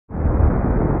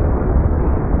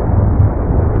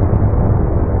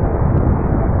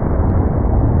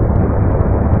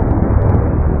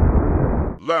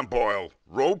Lamp oil,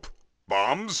 rope,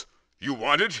 bombs? You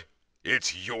want it?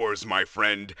 It's yours, my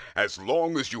friend, as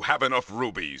long as you have enough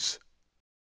rubies.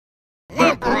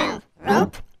 Lamp oil,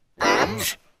 rope,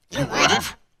 bombs? You want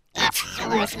it? It's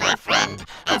yours, my friend,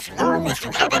 as long as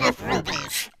you have enough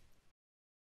rubies.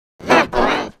 Lamp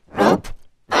oil, rope,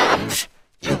 bombs?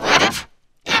 You want it?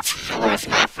 It's yours,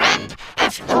 my friend,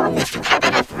 as long as you have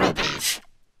enough rubies.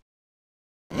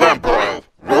 Lamp oil,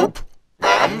 rope,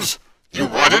 bombs? You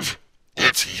want it?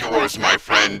 It's yours, my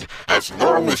friend, as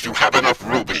long as you have enough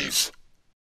rubies.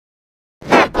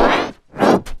 Lamp oil,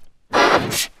 rope,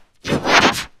 bombs? You want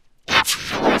it?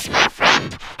 It's yours, my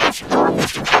friend, as long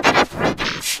as you have enough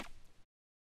rubies.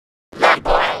 Lamp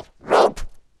oil, rope,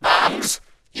 bombs?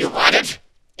 You want it?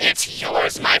 It's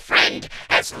yours, my friend,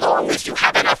 as long as you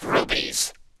have enough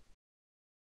rubies.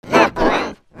 Lamp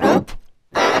oil, rope,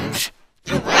 bombs?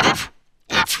 You want it?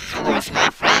 It's yours, my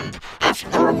friend, as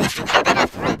long as you have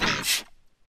enough rubies.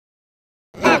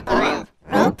 Lamp oil,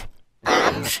 rope,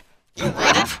 bombs? You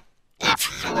want it?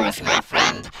 It's yours, my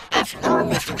friend, as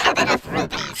long as you have enough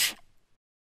rubies.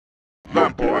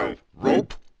 Lamp oil,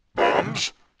 rope,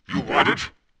 bombs? You want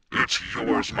it? It's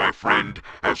yours, my friend,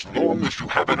 as long as you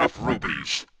have enough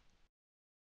rubies.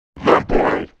 Lamp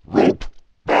oil, rope,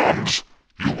 bombs?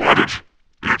 You want it?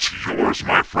 It's yours,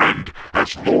 my friend,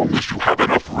 as long as you have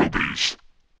enough rubies.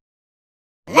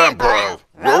 Lamp oil,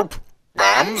 rope,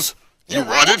 bombs? You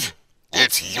want it?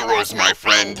 It's yours, my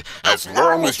friend, as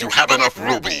long as you have enough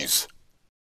rubies.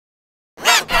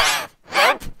 Lamp oil,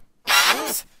 rope,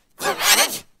 bombs? You want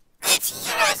it? It's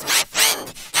yours, my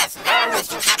friend, as long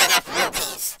as you have enough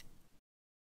rubies.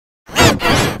 Lamp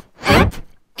oil, rope,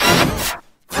 bombs?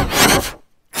 You want it? It's yours,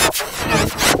 my friend, as long as you have enough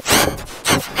rubies.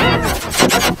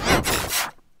 Lamp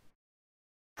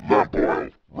oil,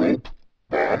 rope,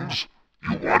 bombs? You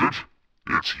want it?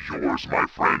 It's yours, my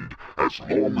friend, as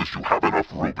long as you have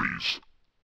enough rubies.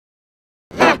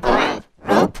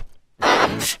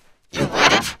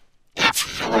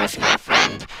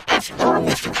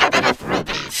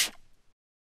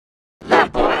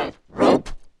 Lamp oil, rope,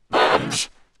 bombs?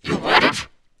 You want it?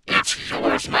 It's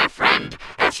yours, my friend, as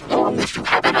long as you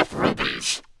have enough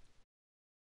rubies.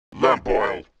 Lamp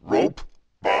oil, rope,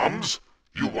 bombs?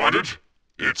 You want it?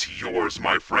 It's yours,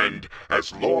 my friend,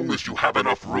 as long as you have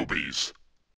enough rubies.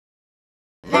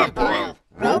 Lamp oil,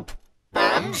 rope,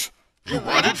 bombs? You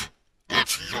want it?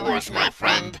 It's yours, my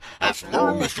friend, as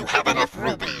long as you have enough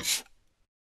rubies.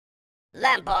 Lamp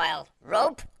oil,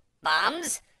 rope,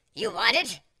 bombs? You want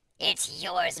it? It's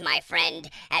yours, my friend,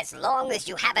 as long as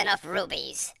you have enough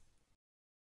rubies.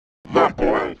 Lamp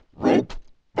oil, rope,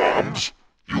 bombs?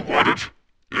 You want it?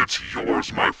 It's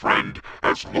yours, my friend,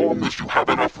 as long as you have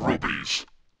enough rubies.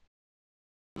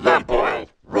 Lamp oil,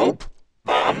 rope,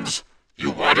 bombs?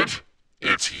 You want it?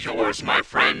 It's yours, my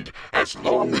friend, as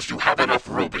long as you have enough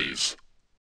rubies.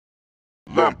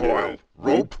 Lamp oil,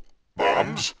 rope,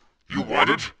 bombs? You want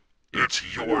it?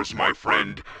 It's yours, my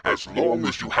friend, as long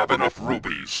as you have enough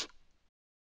rubies.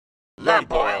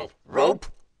 Lamp oil, rope,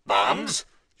 bombs?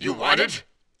 You want it?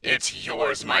 It's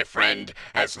yours, my friend,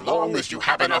 as long as you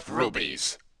have enough rubies.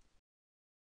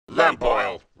 Lamp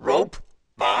oil, rope,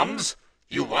 bombs?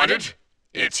 You want it?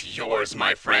 It's yours,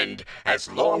 my friend, as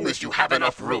long as you have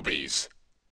enough rubies.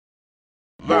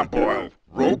 Lamp oil,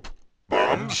 rope,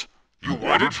 bombs? You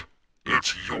want it?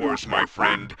 It's yours, my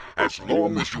friend, as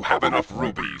long as you have enough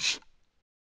rubies.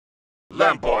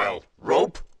 Lamp oil,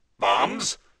 rope,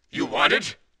 bombs? You want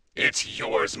it? It's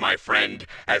yours, my friend,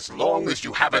 as long as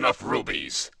you have enough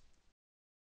rubies.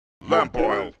 Lamp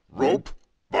oil, rope,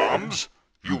 bombs?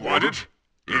 You want it?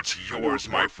 It's yours,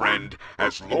 my friend,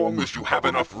 as long as you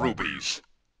have enough rubies.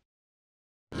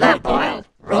 Lamp oil,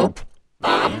 rope,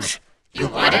 bombs? You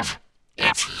want it?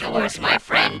 It's yours, my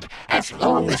friend, as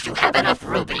long as you have enough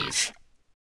rubies.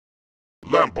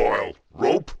 Lamp oil, rope,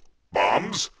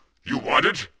 bombs? You want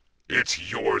it?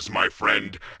 It's yours, my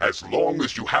friend, as long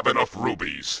as you have enough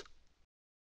rubies.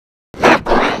 Lamp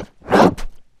oil, rope,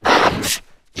 bombs?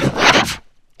 You want it?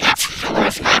 It's yours, my friend, as long as you have enough rubies. Lamp oil, rope, bombs? You want it? It's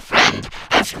yours, my friend,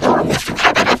 as long as you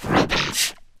have enough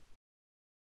rubies.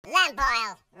 Lamp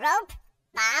oil, rope,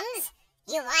 bombs?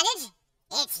 You want it?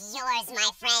 It's yours,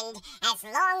 my friend, as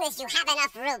long as you have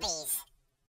enough rubies.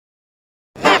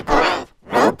 Lamp oil,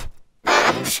 rope,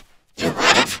 bombs? You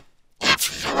want it?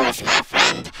 It's yours, my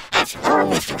friend, as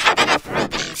long as you have enough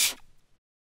rubies.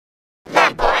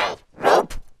 Lamp oil,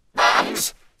 rope,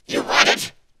 bombs? You want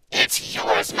it? It's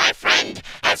yours, my friend,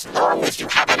 as long as you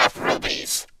have enough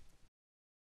rubies.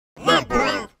 Lamp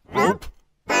oil, rope,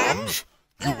 bombs?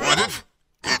 You want it?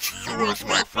 It's yours,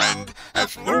 my friend,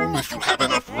 as long as you have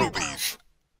enough rubies.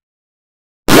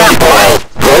 Lamp oil,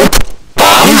 rope,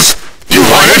 bombs? You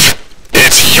want it?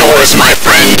 It's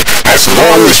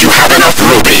long as you have enough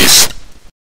rubies.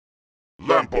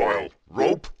 Lamp oil,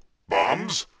 rope,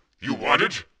 bombs? You want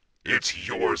it? It's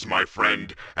yours, my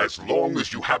friend, as long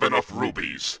as you have enough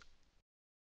rubies.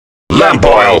 Lamp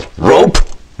oil, rope,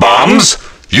 bombs?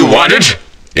 You want it?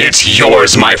 It's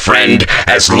yours, my friend,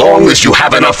 as long as you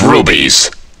have enough rubies.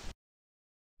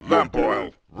 Lamp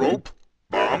oil, rope,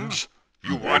 bombs?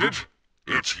 You want it?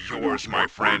 It's yours, my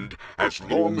friend, as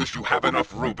long as you have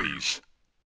enough rubies.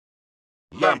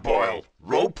 Lamp oil,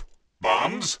 rope,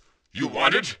 bombs? You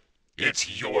want it?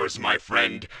 It's yours, my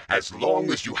friend, as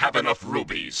long as you have enough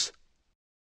rubies.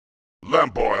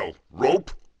 Lamp oil,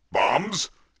 rope, bombs?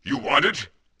 You want it?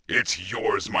 It's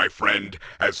yours, my friend,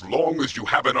 as long as you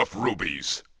have enough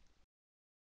rubies.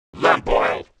 Lamp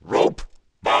oil, rope,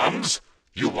 bombs?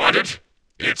 You want it?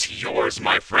 It's yours,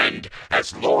 my friend,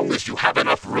 as long as you have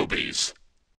enough rubies.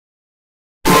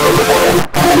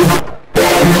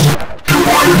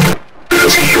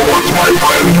 It's yours, my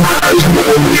friend, as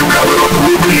long as you have enough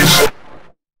rubies.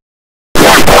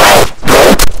 Lamp oil,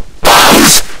 rope,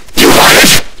 bombs? You want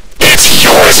it? It's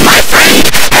yours, my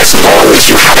friend, as long as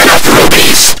you have enough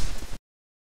rubies.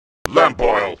 Lamp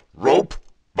oil, rope,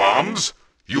 bombs?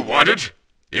 You want it?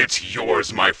 It's yours,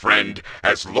 my friend,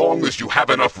 as long as you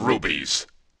have enough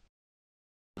rubies.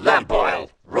 Lamp oil,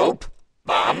 rope,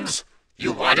 bombs?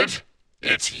 You want it?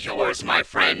 It's yours, my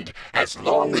friend, as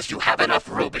long as you have enough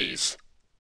rubies.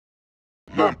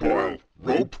 Lamp oil,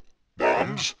 rope,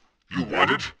 bombs? You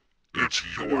want it? It's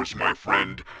yours, my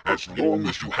friend, as long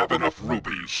as you have enough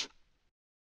rubies.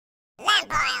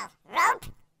 Lamp oil, rope,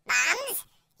 bombs?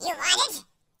 You want it?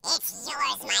 It's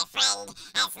yours, my friend,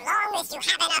 as long as you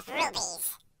have enough rubies.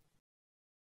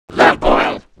 Lamp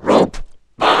oil, rope,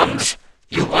 bombs?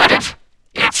 You want it?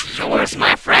 It's yours,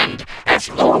 my friend, as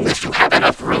long as you have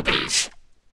enough rubies.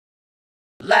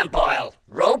 Lamp oil,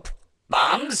 rope,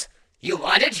 bombs? You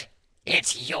want it?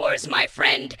 It's yours, my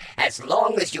friend, as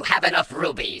long as you have enough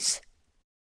rubies.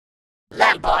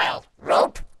 Lamp oil,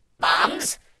 rope,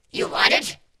 bombs? You want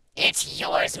it? It's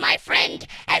yours, my friend,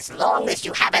 as long as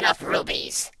you have enough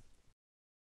rubies.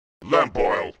 Lamp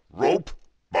oil, rope,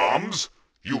 bombs?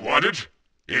 You want it?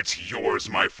 It's yours,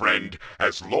 my friend,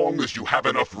 as long as you have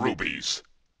enough rubies.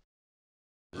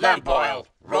 Lamp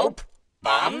oil, rope,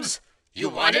 bombs? You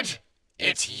want it?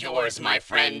 It's yours, my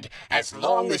friend, as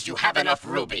long as you have enough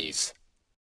rubies.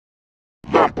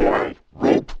 Lamp oil,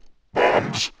 rope,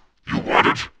 bombs? You want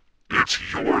it?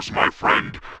 It's yours, my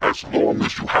friend, as long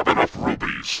as you have enough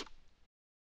rubies.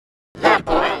 Lamp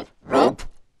oil, rope,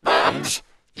 bombs?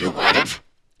 You want it?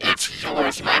 It's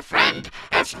yours, my friend,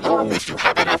 as long as you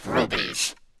have enough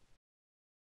rubies.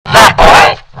 Lamp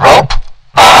oil, rope,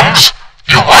 bombs?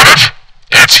 You want it?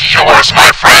 It's yours,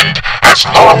 my friend, as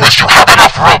long as you have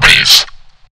enough rubies.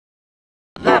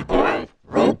 Lamp oil,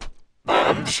 rope,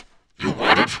 bombs? You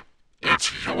want it?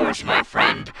 It's yours, my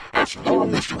friend, as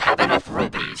long as you have enough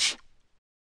rubies.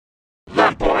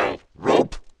 Lamp oil,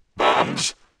 rope,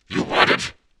 bombs? You want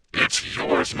it? It's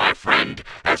yours, my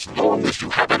friend, as long as you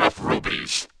have enough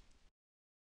rubies.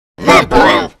 Lamp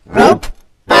oil, rope,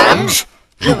 bombs?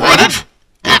 You want it?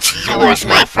 It's yours,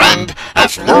 my friend,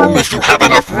 as long as you have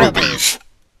enough rubies.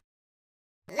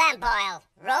 Lamp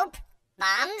oil,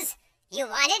 rope, bombs? You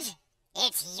want it? It's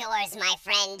yours, my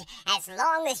friend, as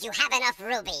long as you have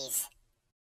enough rubies.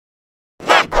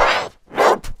 Lamp oil, rope,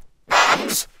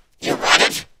 bombs? You want it?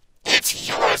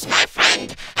 It's yours, my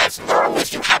friend, as long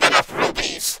as you have enough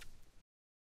rubies.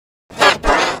 Lamp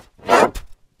oil, rope,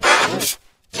 bombs?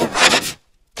 You want it?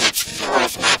 It's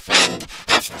yours, my friend,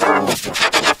 as long as you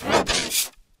have enough rubies.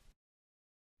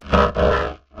 Lamp oil,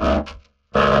 rope,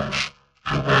 bombs?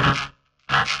 You want it?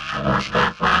 It's yours, my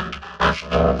friend, as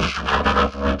long as you have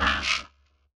enough rubies.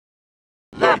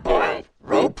 Lamp oil,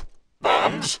 rope,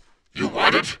 bombs? You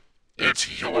want it?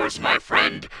 It's yours, my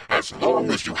friend, as long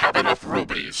as you have enough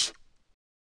rubies. Lamp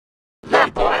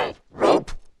oil,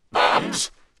 rope, bombs? You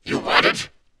want it?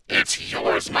 It's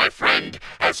yours, my friend,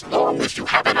 as long as you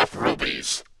have enough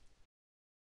rubies.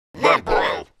 Lamp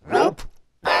oil, rope,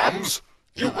 bombs?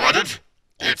 You want it?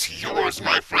 It's yours,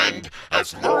 my friend,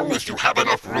 as long as you have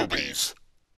enough rubies.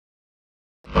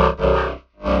 Lamp oil,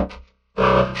 rope,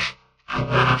 bombs?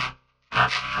 You want it?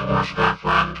 It's yours, my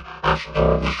friend, as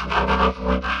long as you have enough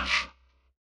rubies.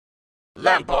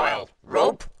 Lamp oil,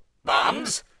 rope,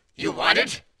 bombs? You want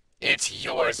it? It's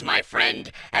yours, my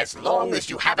friend, as long as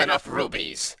you have enough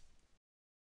rubies.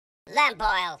 Lamp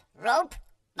oil, rope,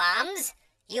 bombs?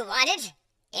 You want it?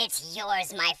 It's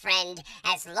yours, my friend,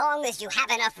 as long as you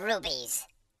have enough rubies.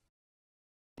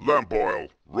 Lamp oil,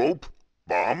 rope,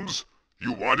 bombs?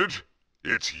 You want it?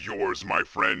 It's yours, my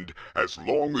friend, as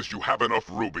long as you have enough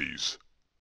rubies.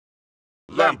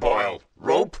 Lamp oil,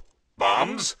 rope,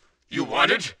 bombs? You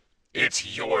want it?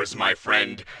 It's yours, my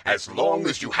friend, as long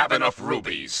as you have enough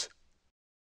rubies.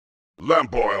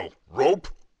 Lamp oil, rope,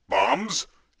 bombs?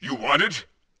 You want it?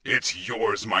 It's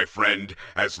yours, my friend,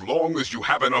 as long as you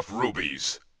have enough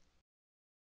rubies.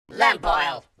 Lamp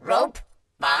oil, rope,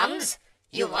 bombs?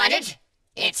 You want it?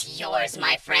 It's yours,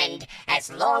 my friend, as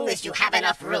long as you have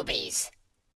enough rubies.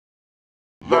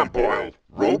 Lamp oil,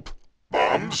 rope,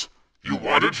 bombs? You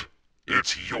want it?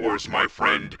 It's yours, my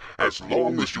friend, as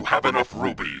long as you have enough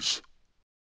rubies.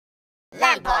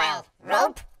 Lamp oil,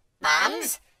 rope,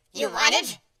 bombs? You want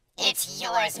it? It's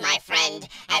yours, my friend,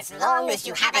 as long as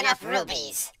you have enough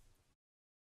rubies.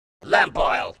 Lamp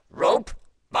oil, rope,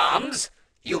 bombs?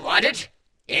 You want it?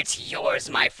 It's yours,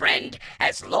 my friend,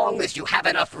 as long as you have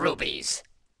enough rubies.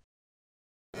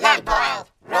 Lamp oil,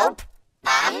 rope,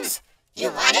 bombs?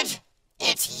 You want it?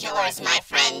 It's yours, my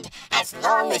friend, as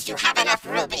long as you have enough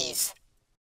rubies.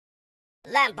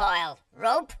 Lamp oil,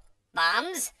 rope,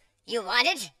 bombs? You want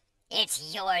it?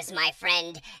 It's yours, my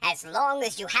friend, as long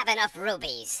as you have enough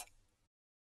rubies.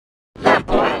 Lamp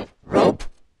oil, rope,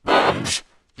 bombs?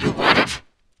 You want it?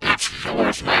 It's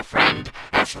yours, my friend,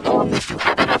 as long as you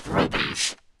have enough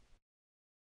rubies.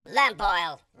 Lamp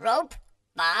oil, rope,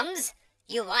 bombs?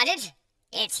 You want it?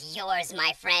 It's yours,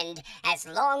 my friend, as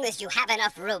long as you have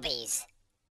enough rubies.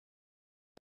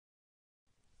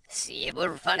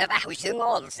 Sibur fan of Ahusing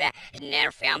also,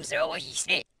 Nerfams are what he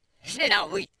said.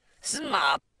 Shinawi,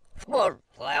 Smop, for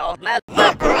Flower Mad.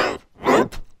 Lamp oil,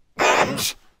 rope,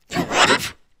 bombs? You want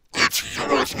it? It's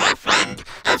yours, my friend,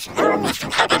 as long as you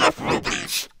have enough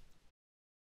rubies.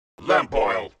 Lamp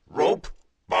oil, rope,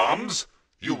 bombs?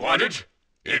 You want it?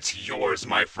 It's yours,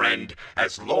 my friend,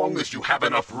 as long as you have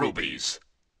enough rubies.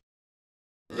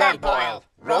 Lamp oil,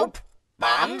 rope,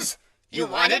 bombs? You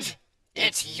want it?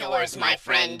 It's yours, my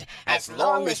friend, as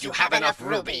long as you have enough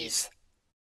rubies.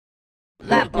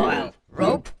 Lamp oil,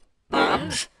 rope,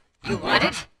 bombs? You want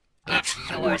it? It's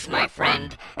yours, my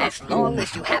friend, as long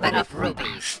as you have enough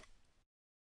rubies.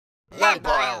 Lamp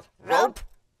oil, rope,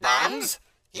 bombs?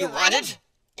 You want it?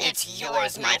 It's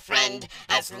yours, my friend,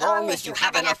 as long as you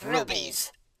have enough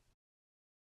rubies.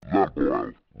 Lamp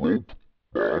oil, rope,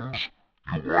 bombs?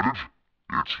 You want it? It's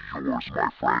yours,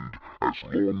 my friend, as long as you have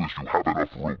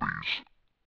enough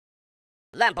rubies.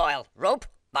 Lamp oil, rope,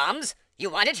 bombs? You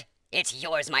want it? It's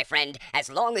yours, my friend, as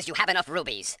long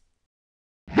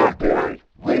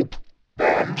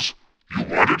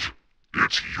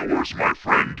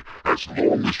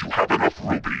as you have enough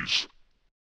rubies.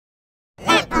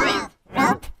 Lamp oil,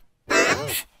 rope,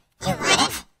 bombs? You want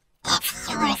it?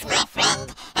 It's yours, my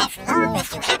friend, as long as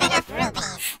you have enough rubies.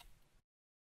 Lamp oil, rope,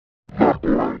 bombs? You want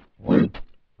it?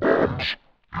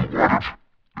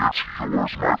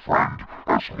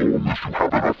 It's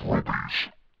yours,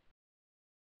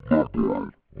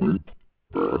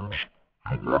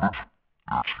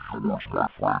 my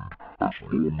friend, as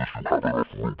long as you have enough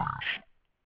rubies.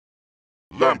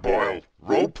 Lamp oil,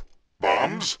 rope,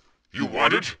 bombs? You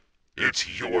want it?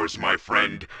 It's yours, my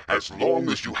friend, as long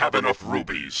as you have enough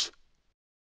rubies.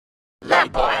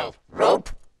 Lamp oil, rope,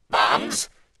 bombs?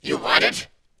 You want it? It's yours, my friend, as long as you have enough rubies. Lamp oil, rope, bombs? You want it?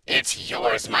 It's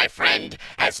yours, my friend,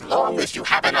 as long as you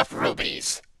have enough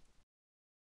rubies.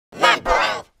 Lamp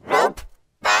oil, rope,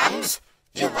 bombs?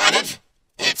 You want it?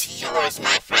 It's yours,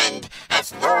 my friend,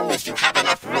 as long as you have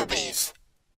enough rubies.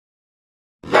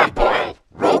 Lamp oil,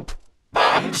 rope,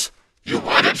 bombs? You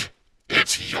want it?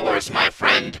 It's yours, my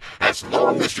friend, as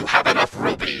long as you have enough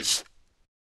rubies.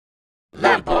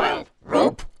 Lamp oil,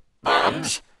 rope,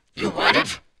 bombs? You want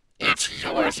it? It's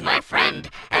yours, my friend,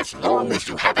 as long as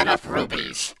you have enough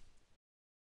rubies.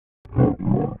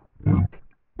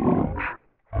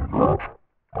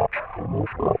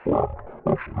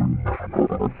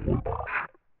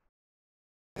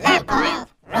 Lamp oil,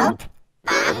 rope,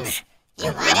 bombs?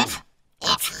 You want it?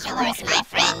 It's yours, my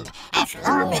friend, as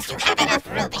long as you have enough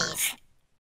rubies.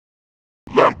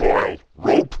 Lamp oil,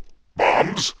 rope,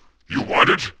 bombs? You want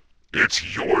it?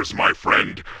 It's yours, my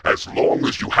friend, as long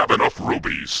as you have enough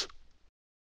rubies.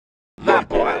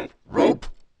 Lamp oil, rope,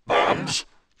 bombs?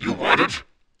 You want it?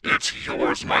 It's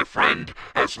yours, my friend,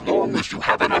 as long as you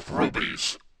have enough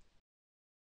rubies.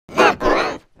 Lamp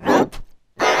oil, rope,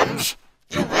 bombs?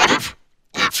 You want it?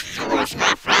 It's yours,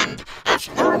 my friend, as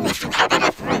long as you have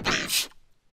enough rubies.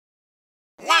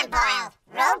 Lamp oil,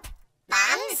 rope,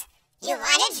 bombs? You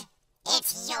want it?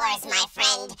 It's yours, my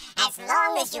friend, as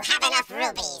long as you have enough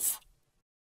rubies.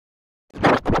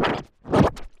 Lamp oil,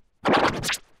 rope, bombs?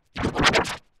 You want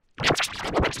it? It's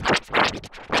yours, my friend,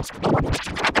 as long as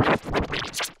you have enough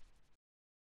rubies.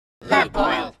 Lamp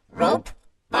oil, rope,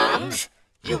 bombs?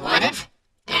 You want it?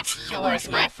 It's yours,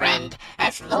 my friend,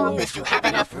 as long as you have enough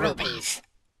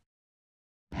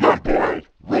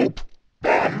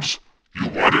You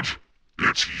want it?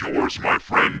 It's yours, my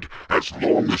friend, as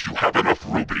long as you have enough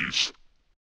rubies.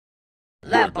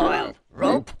 Lamp oil,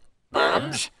 rope,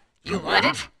 bombs. You want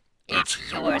it? It's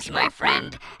yours, my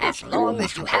friend, as long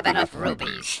as you have enough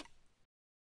rubies.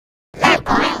 Lamp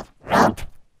oil, rope,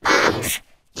 bombs.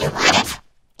 You want it?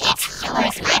 It's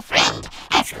yours, my friend,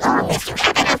 as long as you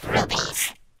have enough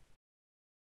rubies.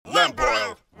 Lamp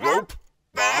oil, rope,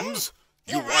 bombs.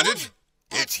 You want it?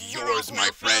 It's yours, my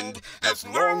friend, as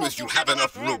long as you have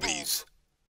enough rubies.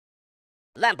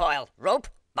 Lamp oil, rope,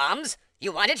 bombs.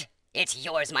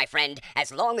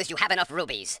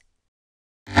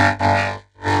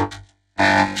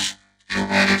 You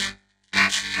want it?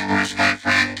 It's yours, my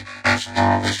friend, as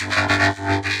long as you have enough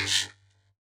rubies.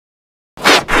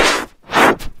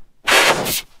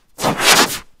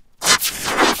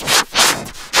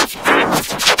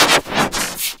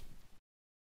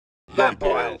 Lamp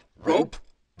oil, rope,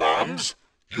 bombs.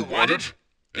 You want it?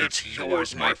 It's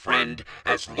yours, my friend,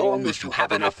 as long as you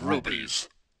have enough rubies.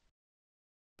 Lamp oil,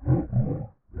 rope, bombs.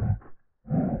 You want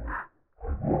it? It's yours,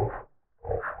 my friend, as long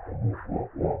as you have enough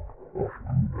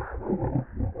rubies.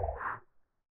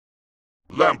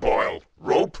 Lamp oil,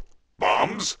 rope,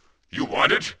 bombs. You want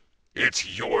it?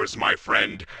 It's yours, my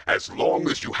friend, as long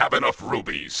as you have enough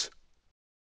rubies.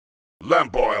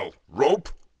 Lamp oil, rope,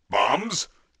 bombs.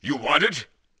 You want it?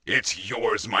 It's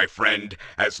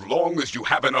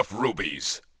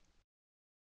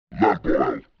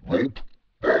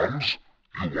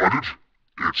yours, my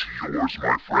friend,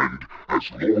 as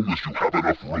long as you have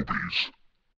enough rubies.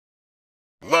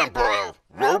 Lamp oil,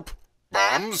 rope,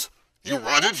 bombs. You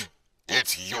want it?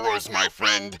 It's yours,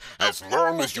 my friend, as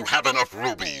long as you have enough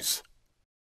rubies.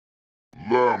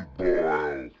 Lamp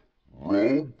oil,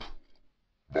 rope,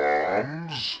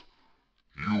 bombs. You want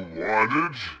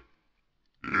it?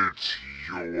 It's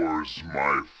yours,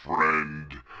 my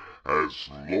friend,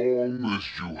 as long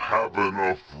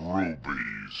as you have enough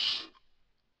rubies.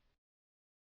 Lamp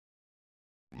oil,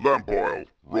 rope, bombs.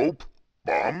 You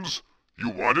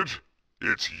want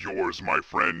it? It's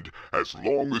yours, my friend,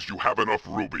 as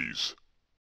long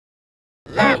as you have enough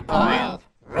rubies. Lamp oil,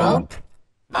 rope,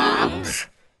 bombs.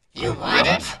 You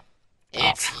want it? It's yours, my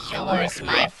friend, as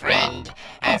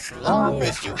long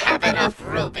as you have enough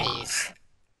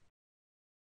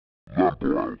rubies.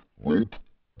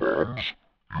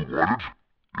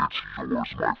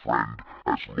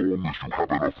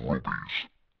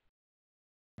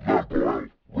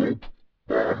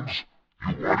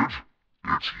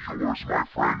 Lamp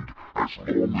oil, rope,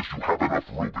 bombs.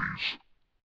 You want it?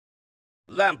 It's yours,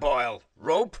 my friend, as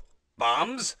long as you have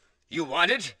enough rubies.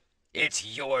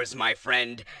 Lamp oil, rope,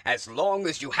 bombs. You want it? It's yours, my friend, as long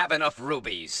as you have enough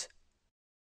rubies. Lamp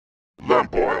oil, rope, bombs. You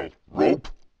want it?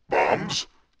 It's yours, my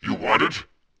friend,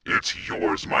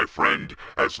 as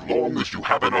long as you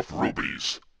have enough rubies.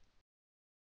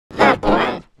 Lamp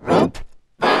oil, rope,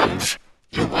 bombs.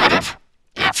 You want it?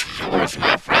 It's yours,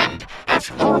 my friend,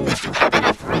 as long as you have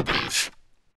enough rubies.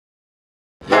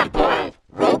 Lamp oil,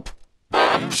 rope,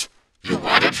 bombs. You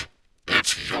want it?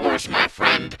 It's yours, my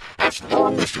friend, as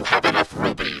long as you have enough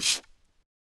rubies.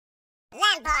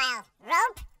 Lamp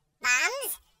oil, rope,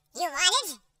 bombs. You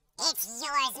want it?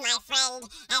 It's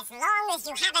yours,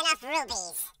 my friend, as long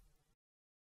as you have enough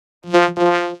rubies. Lamp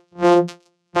oil, rope,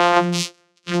 bombs.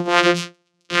 You want it?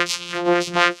 It's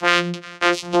yours, my friend,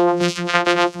 as long as you have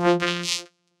enough rubies.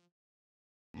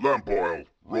 Lamp oil,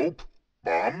 rope,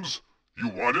 bombs. You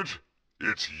want it?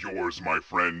 It's yours, my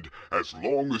friend, as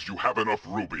long as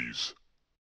you have enough rubies.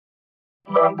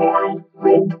 Lamp oil,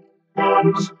 rope,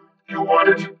 bombs. You want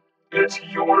it? It's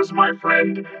yours, my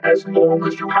friend, as long as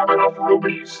you have enough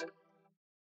rubies.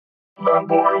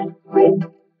 Lamp oil,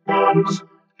 rope, bombs.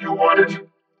 You want it?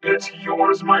 It's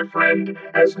yours, my friend,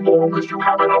 as long as you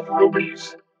have enough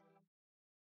rubies.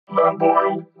 Lamp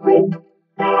oil, rope,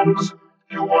 bombs.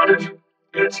 You want it?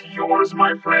 It's yours,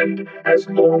 my friend, as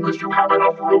long as you have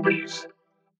enough rubies.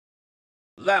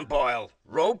 Lamp oil,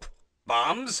 rope,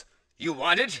 bombs. You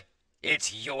want it?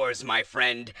 It's yours, my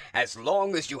friend, as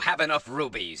long as you have enough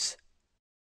rubies.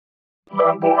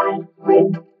 Lamp oil,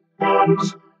 rope,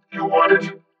 bombs. You want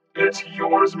it? It's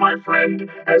yours, my friend,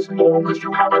 as long as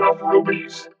you have enough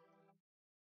rubies.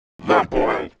 Lamp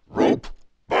oil, rope,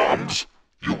 bombs.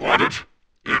 You want it?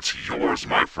 It's yours,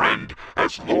 my friend,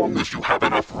 as long as you have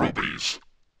enough rubies.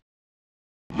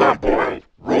 Lamp oil,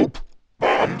 rope,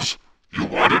 bombs. You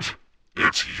want it?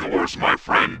 It's yours, my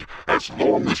friend, as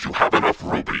long as you have enough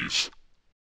rubies.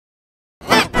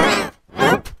 Lamp oil,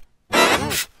 rope,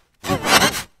 bombs. You want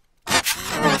it? It's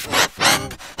yours, my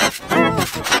friend, as long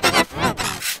as you have enough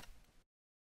rubies.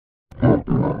 Lamp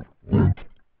oil, rope,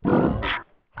 bombs.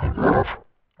 You want it?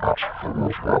 It's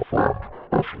yours, my friend,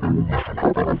 as long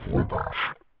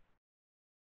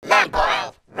Lamp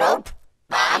oil, rope,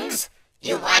 bombs.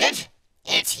 You want it?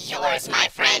 It's yours, my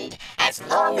friend, as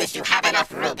long as you have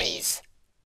enough rubies.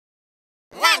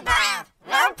 Lamp oil,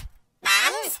 rope,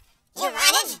 bombs. You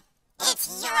want it?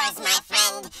 It's yours, my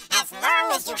friend, as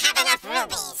long as you have enough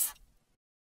rubies.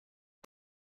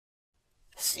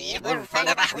 Sibur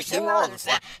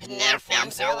fanabahwisimolsa,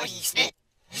 nerfamsa ohisne,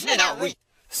 znawi,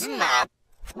 snap,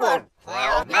 for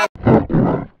my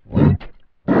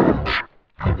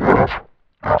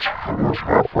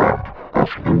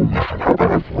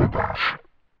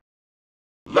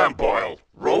lamp oil,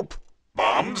 rope,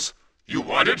 bombs. You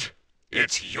want it?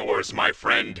 It's yours, my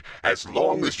friend, as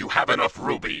long as you have enough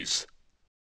rubies.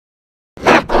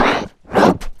 Lamp oil,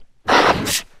 rope,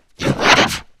 bombs. You want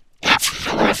it? It's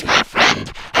yours, my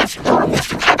friend, as long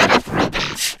as you have enough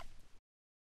rubies.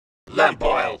 Lamp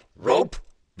oil, rope,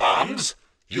 bombs.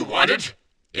 You want it?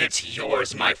 It's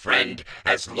yours, my friend,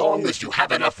 as long as you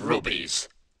have enough rubies.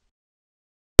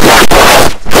 Lamp oil,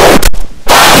 rope,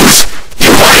 bombs.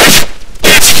 You want it?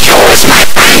 It's yours, my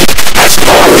friend, as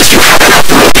long as you have enough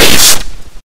rubies.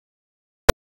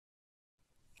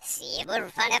 Sibur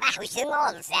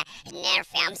fanabahwisimolsa,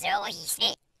 nerfamsa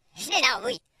ohisne,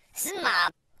 znawi,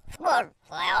 snap, for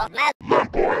my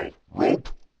Lamp oil, rope,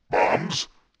 bombs.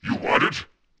 You want it?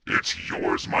 It's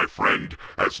yours, my friend,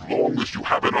 as long as you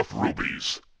have enough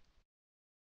rubies.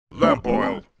 Lamp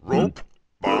oil, rope,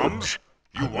 bombs.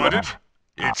 You want it?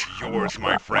 It's yours,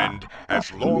 my friend,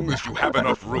 as long as you have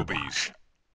enough rubies.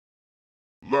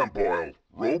 Lamp oil,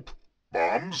 rope,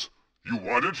 bombs. You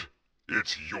want it?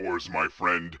 It's yours, my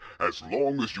friend, as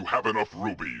long as you have enough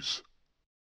rubies.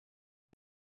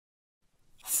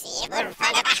 Sibur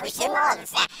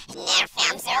fanabahwisimolsa,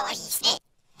 nerfamsa ohisne,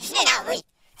 znawi,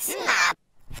 snap,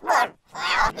 for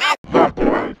my Lamp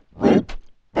oil, rope,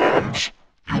 bombs.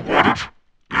 You want it?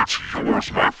 It's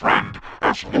yours, my friend,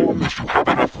 as long as you have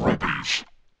enough rubies.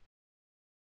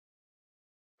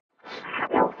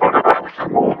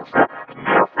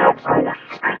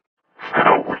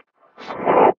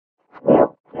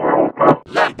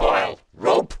 Lamp oil,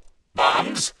 rope,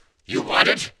 bombs. You want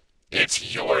it?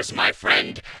 It's yours, my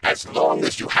friend, as long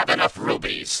as you have enough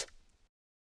rubies.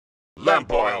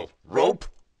 Lamp oil, rope,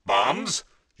 bombs.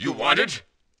 You want it?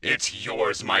 It's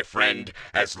yours, my friend,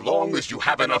 as long as you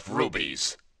have enough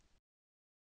rubies.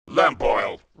 Lamp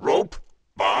oil, rope,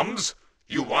 bombs.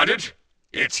 You want it?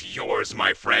 It's yours,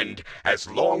 my friend, as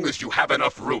long as you have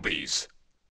enough rubies.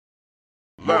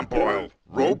 Lamp oil,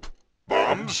 rope,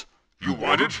 bombs. You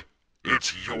want it?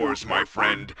 It's yours, my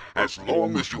friend, as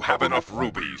long as you have enough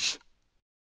rubies.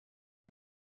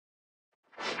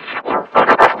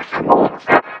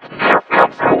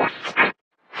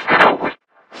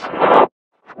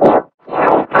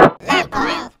 Lamp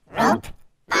oil, rope,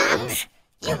 bombs.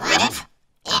 You want it?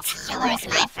 It's yours,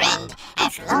 my friend,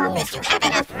 as long as you have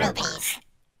enough rubies.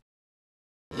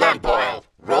 Lamp oil,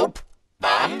 rope,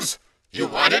 bombs. You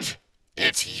want it?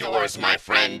 It's yours, my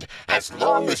friend, as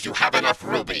long as you have enough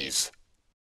rubies.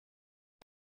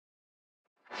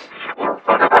 Lamp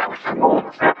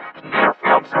oil,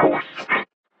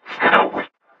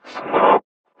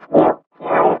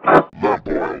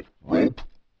 rope,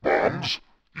 bombs.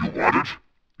 You want it?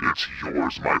 It's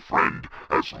yours, my friend,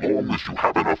 as long as you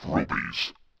have enough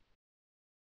rubies.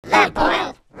 Lamp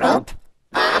oil, rope,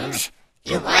 bombs.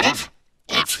 You want it?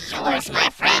 It's yours, my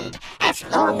friend, as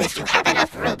long as you have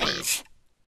enough rubies.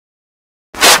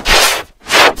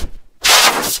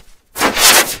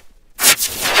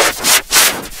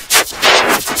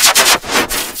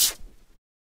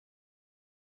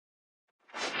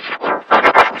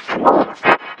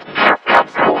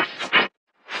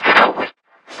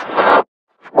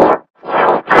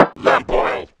 Lamp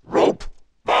oil, rope,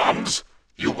 bombs.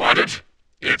 You want it?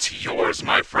 It's yours,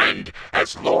 my friend,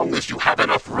 as long as you have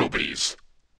enough rubies.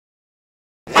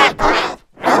 Lamp oil,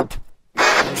 rope,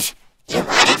 bombs. You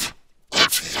want it?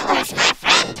 It's yours, my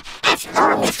friend, as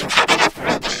long as you have enough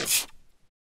rubies.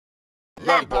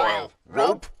 Lamp oil,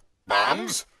 rope,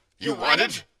 bombs. You want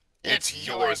it? It's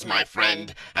yours, my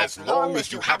friend, as long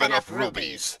as you have enough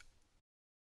rubies.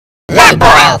 Lamp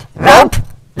oil, rope,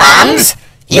 bombs.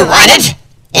 You want it?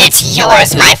 It's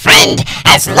yours, my friend,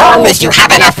 as long as you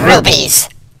have enough rubies.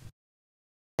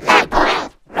 Lamp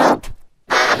oil, rope,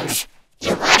 bombs.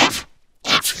 You want it?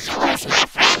 It's yours, my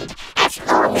friend, as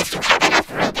long as you have enough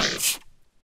rubies.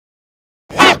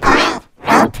 Lamp oil,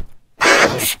 rope,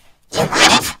 bombs. You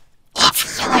want it?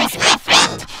 It's yours, my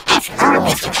friend, as long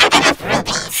as you have enough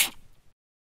rubies.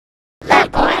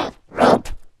 Lamp oil, rope,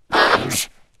 bombs.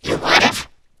 You want it?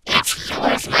 It's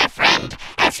yours, my friend,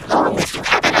 as long as you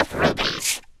have enough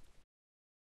rubies.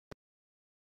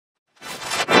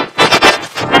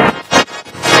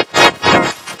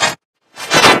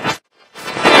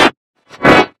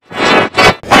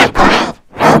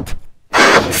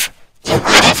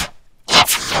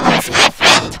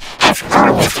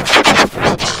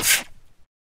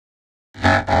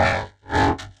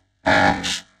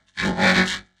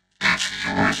 It's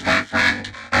yours, my friend,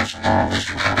 as long as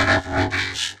you have enough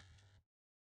rubies.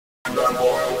 Lamp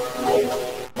oil,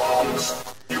 rope, bombs.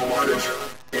 You want it?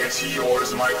 It's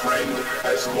yours, my friend,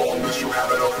 as long as you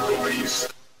have enough rubies.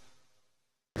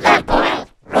 Lamp oil,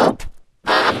 rope,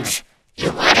 bombs.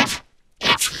 You want it?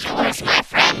 It's yours, my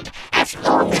friend, as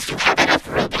long as you have enough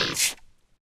rubies.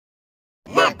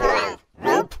 Lamp oil,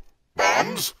 rope,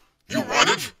 bombs. You want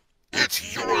it?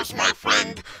 It's yours, my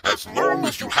friend, as long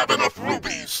as you have enough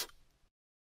rubies.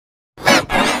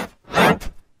 Lamp oil, rope,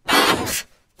 bombs.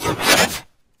 You want it?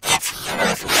 It's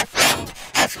yours, my friend,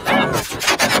 as long as you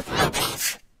have enough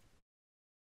rubies.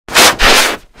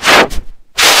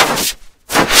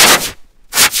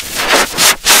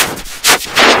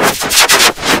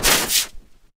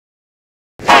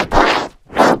 Lamp oil,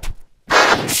 rope,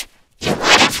 bombs. You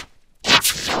want it?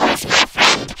 It's yours, my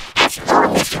friend, as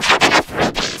long as you have enough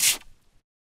rubies.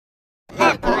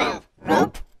 Lamp oil,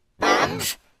 rope,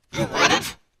 bombs. You want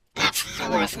it? It's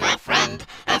yours, my friend,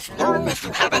 as long as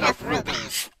you have enough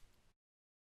rubies.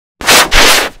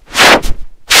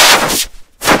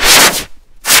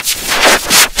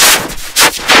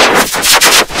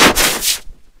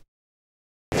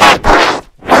 Lamp oil,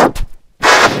 rope,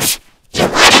 bombs. You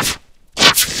want it?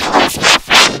 It's yours, my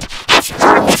friend, as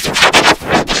long as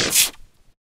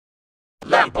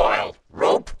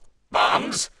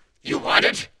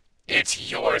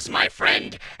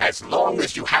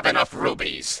you have enough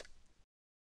rubies.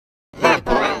 Lamp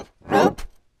oil, rope,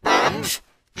 bombs.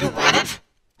 You want it?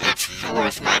 It's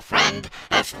yours, my friend,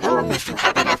 as long as you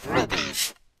have enough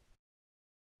rubies.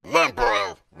 Lamp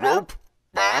oil, rope,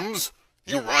 bombs.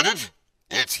 You want it?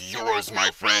 It's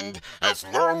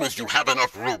yours, my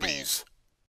friend, as long as you have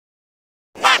enough rubies.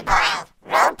 Lamp oil, rope,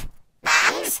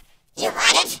 bombs. You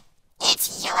want it?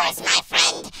 It's yours, my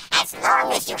friend, as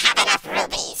long as you have enough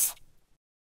rubies.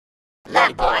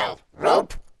 Lamp oil,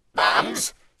 rope,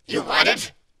 bombs. You want it?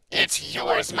 It's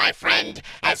yours, my friend,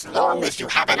 as long as you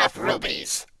have enough rubies. Lamp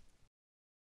oil,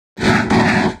 rope,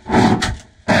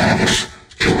 bombs.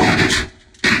 You want it?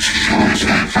 It's yours,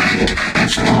 my friend, as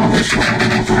long as you have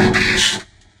enough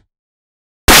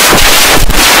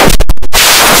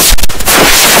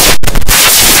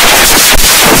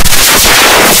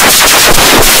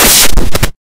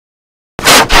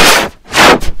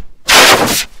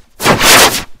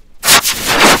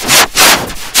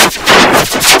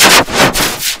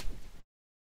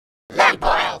Lamp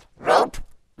oil, rope,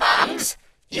 bombs.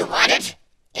 You want it?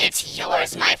 It's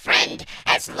yours, my friend,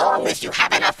 as long as you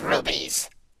have enough rubies.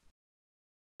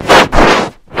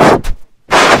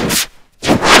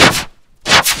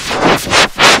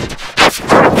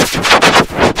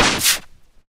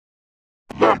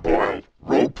 Lamp oil,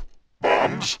 rope,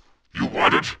 bombs. You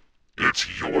want it?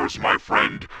 It's yours, my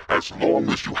friend, as long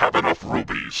as you have enough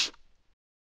rubies.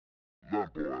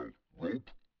 Lamp oil, rope,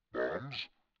 bombs.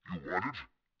 You want it?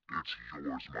 It's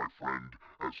yours, my friend,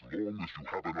 as long as you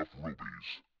have enough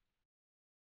rubies.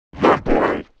 Lamp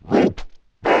oil, rope,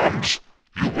 bombs.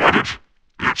 You want it?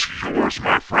 It's yours,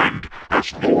 my friend,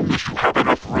 as long as you have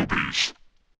enough rubies.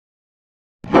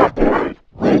 Lamp oil,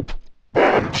 rope,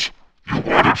 bombs. You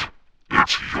want it? It's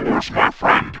yours, my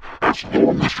friend, as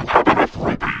long as you have enough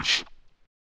rubies.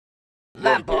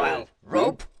 Lamp oil,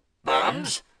 rope,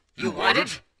 bombs. You want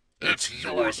it?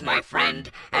 It's yours, my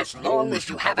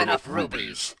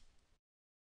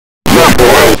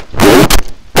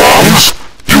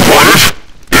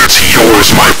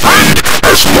friend,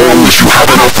 as long as you have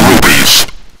enough rubies.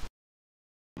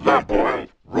 Lamp oil,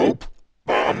 rope,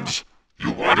 bombs.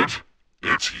 You want it?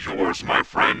 It's yours, my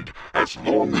friend, as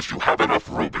long as you have enough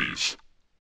rubies.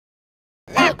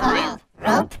 Lamp oil,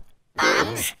 rope,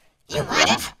 bombs. You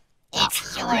want it?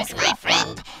 It's yours, my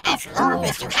friend, as long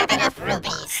as you have enough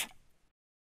rubies.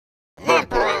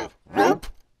 Lamp oil, rope,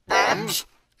 bombs.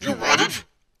 You want it?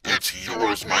 It's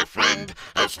yours, my friend,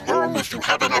 as long as you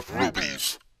have enough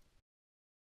rubies.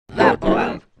 Lamp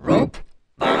oil, rope,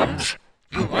 bombs.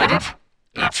 You want it? It's yours, my friend, as long as you have enough rubies. Lamp oil, rope, bombs. You want it?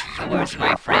 It's yours, my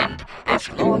friend, as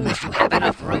long as you have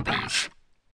enough rubies.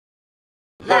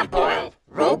 Lamp oil,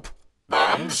 rope,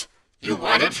 bombs. You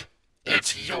want it?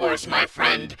 It's yours, my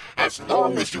friend, as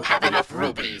long as you have enough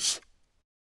rubies.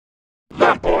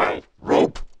 Lamp oil,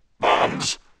 rope,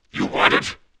 bombs. You want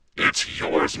it? It's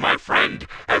yours, my friend,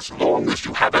 as long as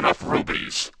you have enough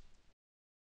rubies.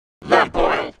 Lamp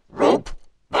oil, rope,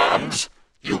 bombs.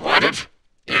 You want it?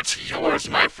 It's yours,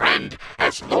 my friend,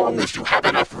 as long as you have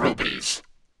enough rubies.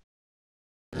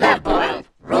 Lamp oil,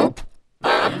 rope,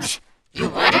 bombs. You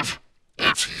want it?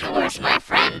 It's yours, my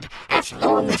friend, as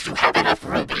long as you have enough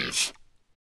rubies.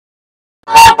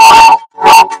 Lamp oil,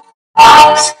 rope,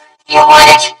 bombs. You want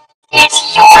it? It's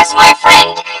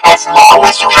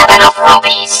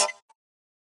rubies.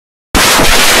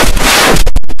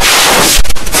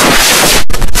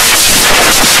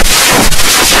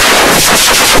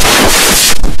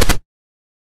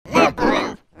 Lamp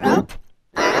oil, rope,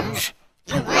 bombs.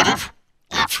 You want it?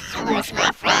 It's yours,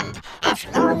 my friend, as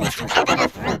long as you have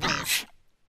enough rubies.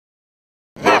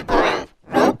 Lamp oil,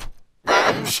 rope,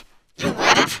 bombs. You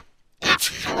want it?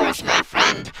 It's yours, my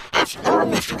friend, as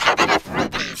long as you have enough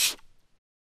rubies.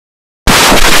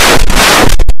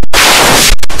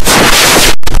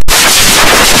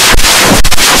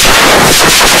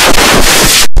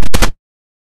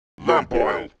 Lamp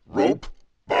oil, rope,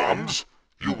 bombs.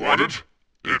 You want it?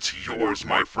 It's yours,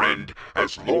 my friend,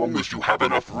 as long as you have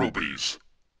enough rubies.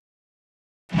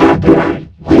 Lamp oil,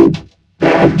 rope,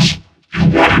 bombs. You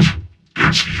want it?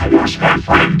 It's yours, my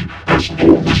friend, as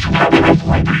long as you have enough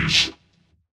rubies.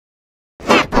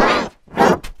 Lamp oil,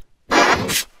 rope,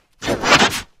 bombs. You want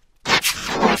it? It's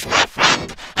yours, my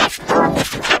friend, as long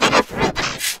as you have enough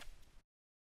rubies.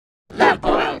 Lamp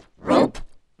oil, rope,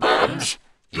 bombs.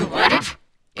 You want it?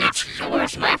 It's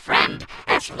yours, my friend,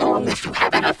 as long as you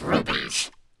have enough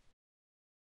rubies.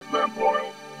 Lamp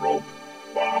oil, rope,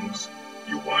 bombs.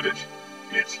 You want it?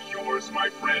 It's yours, my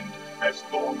friend, as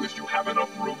long as you have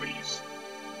enough rubies.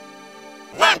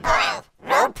 Lamp oil,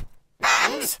 rope,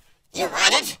 bombs. You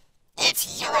want it? It's yours, my friend, as long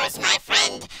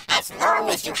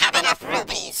as you have enough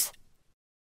rubies.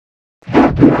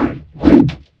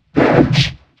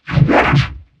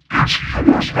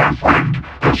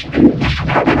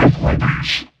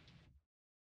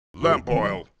 Lamp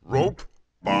oil, rope,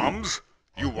 bombs.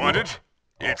 You want it?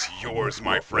 It's yours,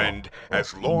 my friend,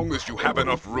 as long as you have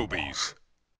enough rubies.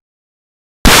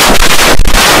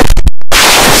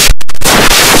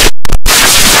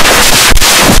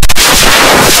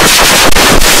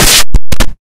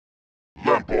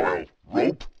 Lamp oil,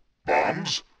 rope,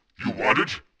 bombs. You want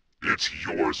it? It's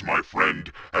yours, my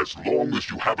friend, as long as you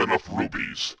have enough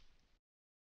rubies.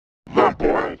 Lamp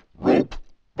oil, rope,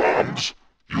 bombs.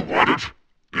 You want it?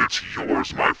 It's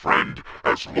yours, my friend,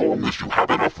 as long as you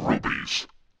have enough rubies.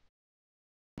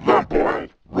 Lamp oil,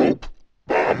 rope,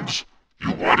 bombs. You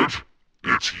want it?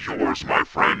 It's yours, my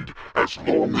friend, as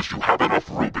long as you have enough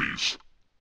rubies.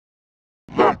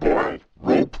 Lamp oil,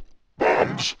 rope,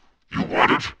 bombs. You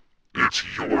want it?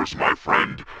 It's yours, my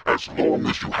friend, as long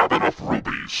as you have enough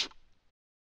rubies.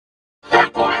 Lamp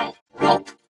oil, rope,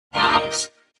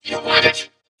 bombs. You want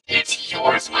it? It's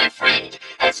yours, my friend,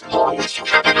 as long as you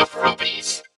have enough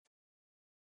rubies.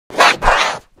 Lamp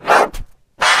oil, rope,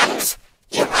 bombs.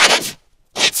 You want it?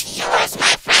 It's yours,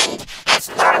 my friend, as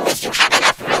long as you have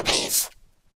enough rubies.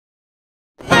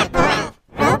 Lamp oil,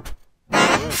 rope,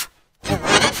 bombs. You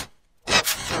want it?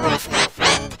 It's yours, my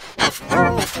friend, as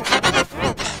long as you have enough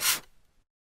rubies.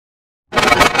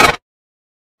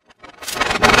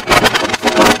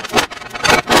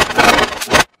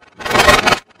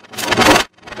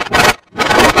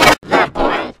 Lamp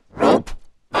oil, rope,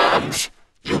 bombs.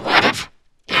 You want it?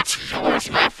 It's yours,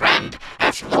 my friend,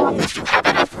 as long as you have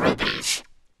enough rubies.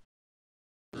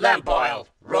 Lamp oil,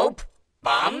 rope, bombs. You want it? It's yours,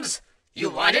 my friend,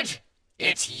 as long as you have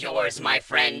enough rubies.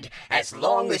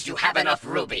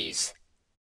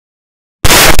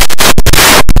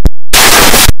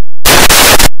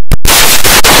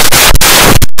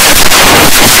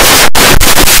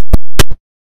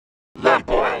 Lamp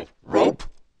oil, rope,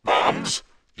 bombs.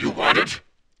 You want it?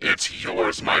 It's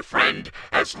yours, my friend,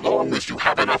 as long as you have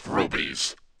enough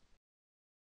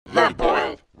rubies. Lamp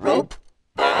oil, rope,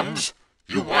 bombs.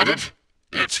 You want it?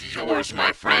 It's yours,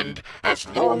 my friend, as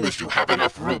long as you have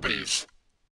enough rubies.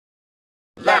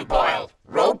 Lamp oil,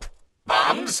 rope,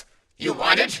 bombs. You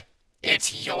want it?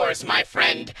 It's yours, my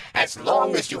friend, as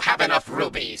long as you have enough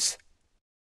rubies.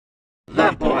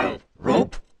 Lamp oil,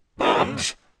 rope,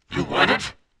 bombs. You want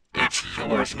it? It's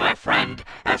yours, my friend,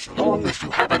 as long as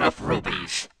you have enough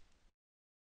rubies.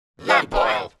 Lamp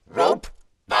oil, rope,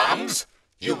 bombs.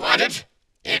 You want it?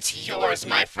 It's yours,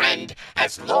 my friend,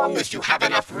 as long as you have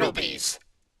enough rubies.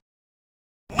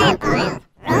 Lamp oil,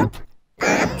 rope,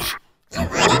 bombs. You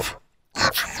want it?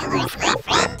 It's yours, my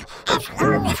friend, as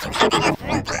long as you have enough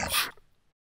rubies.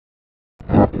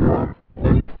 Lamp oil, rope, bombs. You want it?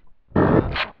 It's yours, my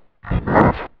friend, as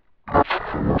long as you have enough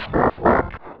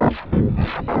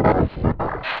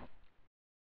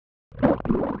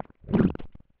rubies.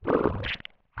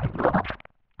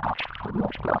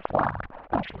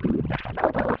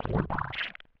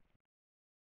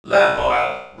 Lamp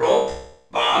oil, rope,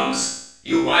 bombs.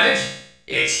 You want it?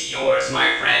 It's yours, my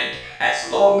friend,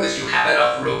 as long as you have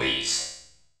enough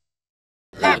rubies.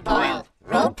 Lamp oil,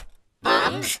 rope,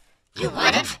 bombs. You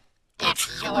want it?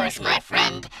 It's yours, my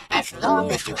friend, as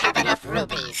long as you have enough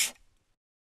rubies.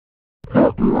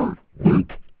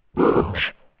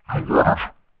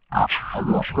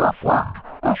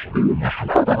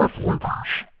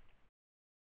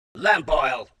 Lamp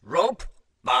oil, rope,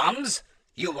 bombs?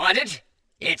 You want it?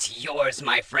 It's yours,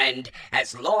 my friend,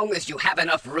 as long as you have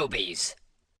enough rubies.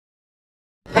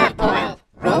 Lamp oil,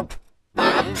 rope,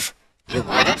 bombs? You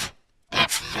want it?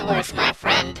 It's yours, my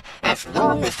friend, as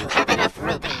long as you have enough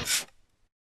rubies.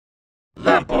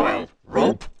 Lamp oil,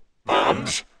 rope,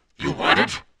 bombs? You want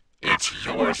it? It's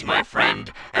yours, my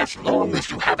friend, as long as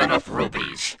you have enough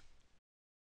rubies.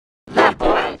 Lamp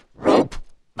oil, rope,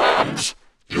 bombs?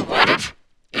 You want it?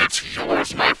 It's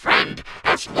yours, my friend,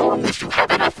 as long as you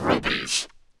have enough rubies.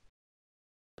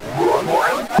 Lamp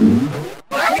oil, rope,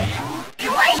 bombs?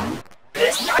 You want it?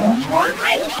 It's yours, my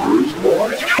friend, as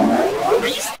long as you have enough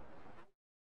rubies.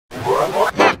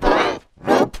 Lamp oil,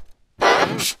 rope,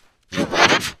 bombs? You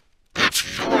want it?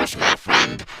 It's yours, my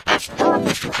friend, as long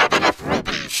as you have enough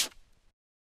rubies.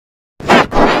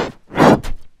 Lamp oil, rope,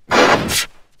 bombs?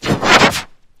 You want it?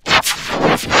 It's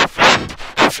yours, my friend,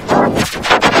 as long as you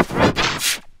have enough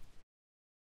rubies.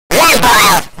 Lamp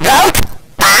oil, rope,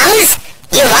 bombs?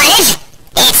 You want it?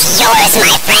 It's yours,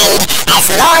 my friend, as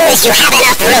long as you have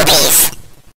enough rubies.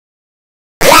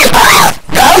 Lamp oil,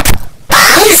 rope,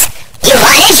 bombs? You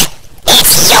want it?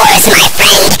 It's yours, my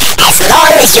friend, as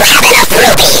long as you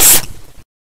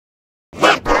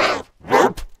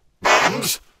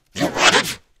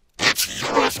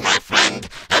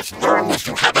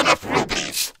have enough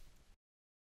rubies.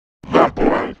 Lamp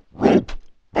oil, rope,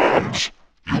 bombs?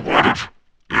 You want it?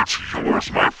 It's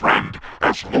yours, my friend,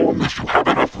 as long as you have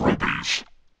enough rubies.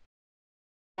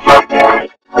 Lamp oil,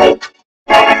 rope,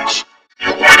 bombs?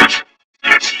 You want it?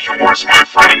 It's yours, my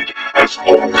friend, as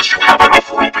long as you have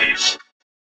enough rubies.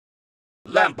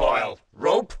 Lamp oil,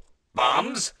 rope,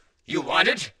 bombs? You want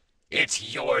it? It's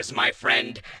yours, my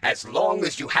friend, as long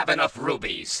as you have enough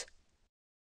rubies.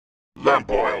 Lamp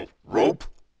oil, rope,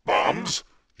 bombs?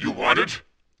 You want it?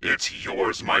 It's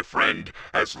yours, my friend,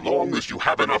 as long as you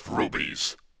have enough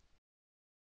rubies.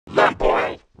 Lamp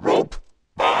oil, rope,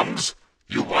 bombs?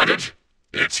 You want it?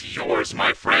 It's yours,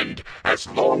 my friend, as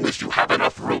long as you have enough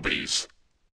rubies.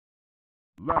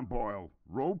 Lamp oil,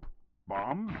 rope,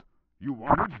 bombs? You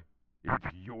want it? It's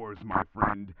yours, my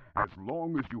friend, as long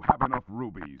as you have enough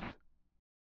rubies.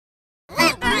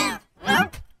 Lamp oil,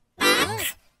 rope,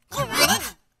 bombs? You want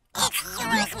it? It's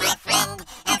yours, my friend,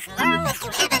 as long as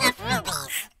you have enough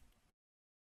rubies.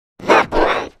 Lamp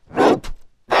oil, rope,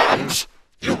 bombs?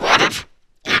 You want it?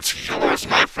 It's yours,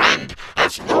 my friend,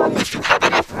 as long as you have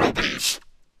enough rubies.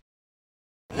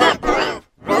 Lamp oil,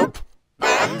 rope,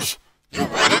 bombs? You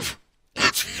want it?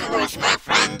 It's yours, my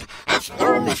friend, as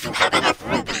long as you have enough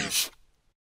rubies.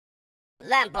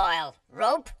 Lamp oil,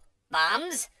 rope, bombs?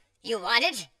 You want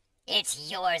it? It's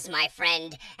yours, my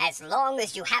friend, as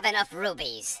long as you have enough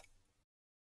rubies.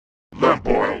 Lamp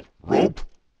oil, rope,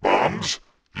 bombs?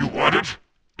 You want it?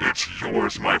 It's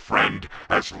yours, my friend,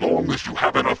 as long as you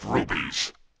have enough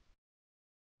rubies.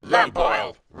 Lamp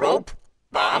oil, rope,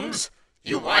 bombs?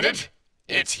 You want it?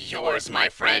 It's yours, my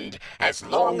friend, as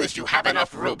long as you have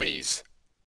enough rubies.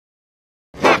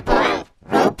 Lamp oil, rope,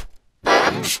 bombs? You want it? It's yours,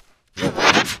 my friend, as long as you have enough rubies. Lamp oil, rope, bombs? You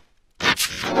want it?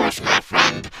 It's yours, my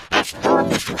friend, as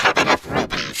long as you have enough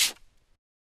rubies.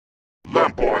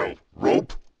 Lamp oil,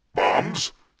 rope, bombs?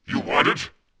 You want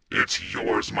it?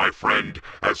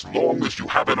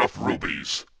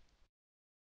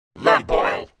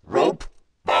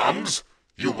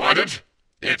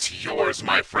 It's yours,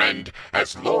 my friend, as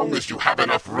long as you have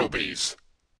enough rubies.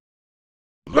 Lamp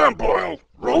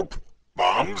oil, rope,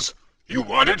 bombs? You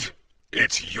want it?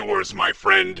 It's yours, my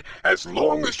friend, as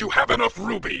long as you have enough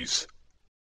rubies.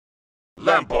 Lamp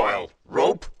oil,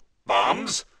 rope,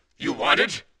 bombs? You want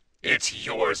it?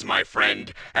 It's yours, my friend,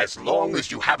 as long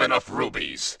as you have enough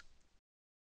rubies.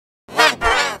 Lamp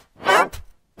oil, rope,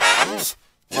 bombs?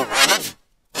 You want it?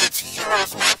 It's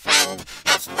yours, my friend,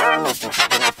 as long as you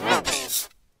have enough rubies.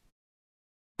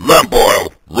 Lamp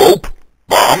oil, rope,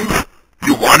 bombs?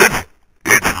 You want it?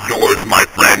 It's yours, my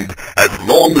friend, as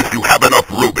long as you have enough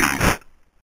rubies.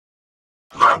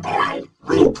 Lamp oil,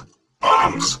 rope,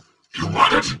 bombs? You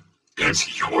want it?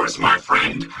 It's yours, my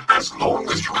friend, as long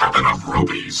as you have enough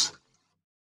rubies.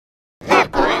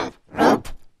 Lamp oil, rope,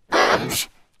 bombs?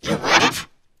 You want it?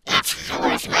 It's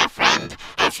yours, my friend,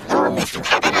 as long as you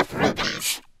have enough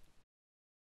rubies.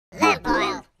 Lamp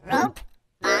oil, rope,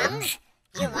 bombs?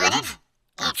 You want it?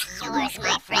 It's yours,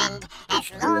 my friend,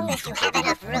 as long as you have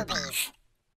enough rubies.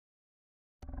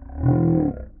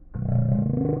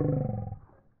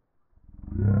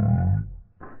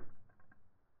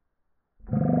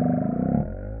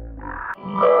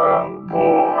 Lamp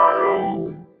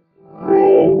oil,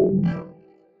 rope,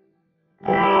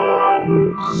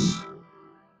 bombs?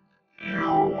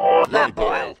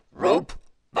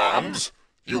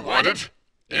 You want it?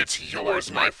 It's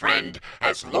yours, my friend,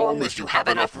 as long as you have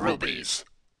enough rubies.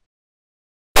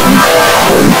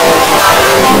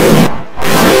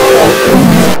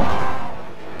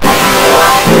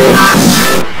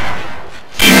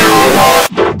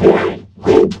 Boil,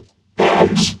 rope,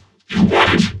 bombs. You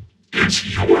want it?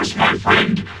 It's yours, my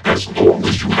friend, as long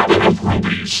as you have enough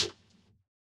rubies.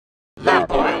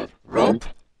 Lamp oil, rope,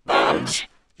 bombs.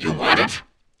 You want it?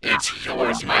 It's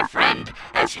yours, my friend,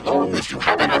 as long as you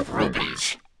have enough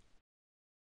rubies.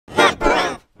 Lamp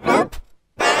oil, rope,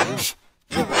 bombs.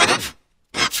 You want it?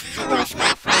 It's yours,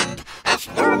 my friend, as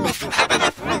long as you have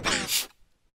enough rubies.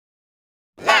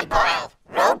 Lamp oil,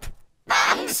 rope,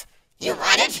 bombs. You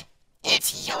want it?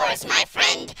 It's yours, my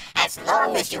friend, as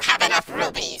long as you have enough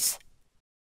rubies.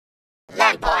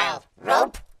 Lamp oil,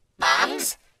 rope,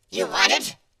 bombs. You want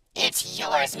it? It's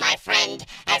yours, my friend,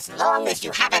 as long as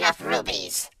you have enough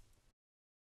rubies.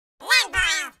 Lamp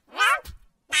oil, rope,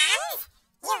 bombs.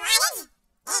 You want it?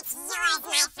 It's yours,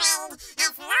 my friend,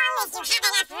 as long as you have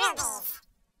enough rubies.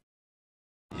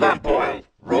 Lamp oil,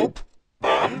 rope,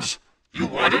 bombs. You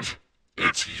want it?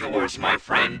 It's yours, my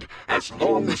friend, as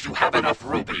long as you have enough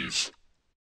rubies.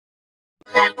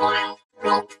 Lamp oil,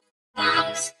 rope, bombs.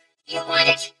 You want it?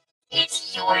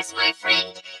 It's yours, my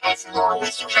friend, as long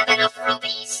as you have enough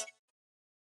rubies.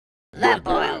 Lamp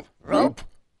oil,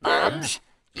 rope,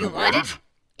 bombs. You want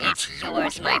it? It's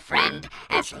yours, my friend,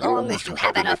 as long as you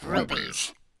have enough rubies.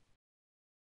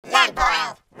 Lamp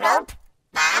oil, rope,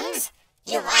 bombs.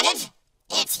 You want it?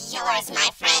 It's yours, my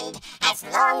friend, as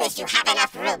long as you have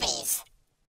enough rubies.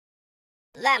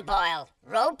 Lamp oil,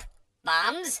 rope,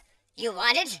 bombs. You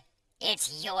want it?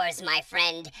 It's yours, my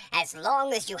friend, as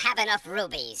long as you have enough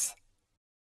rubies.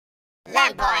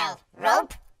 Lamp oil,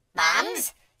 rope,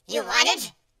 bombs. You want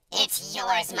it? It's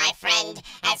yours, my friend,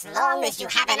 as long as you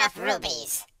have enough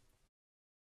rubies.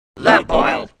 Lamp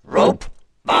oil, rope,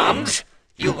 bombs.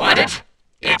 You want it?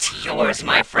 It's yours,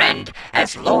 my friend,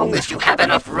 as long as you have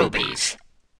enough rubies.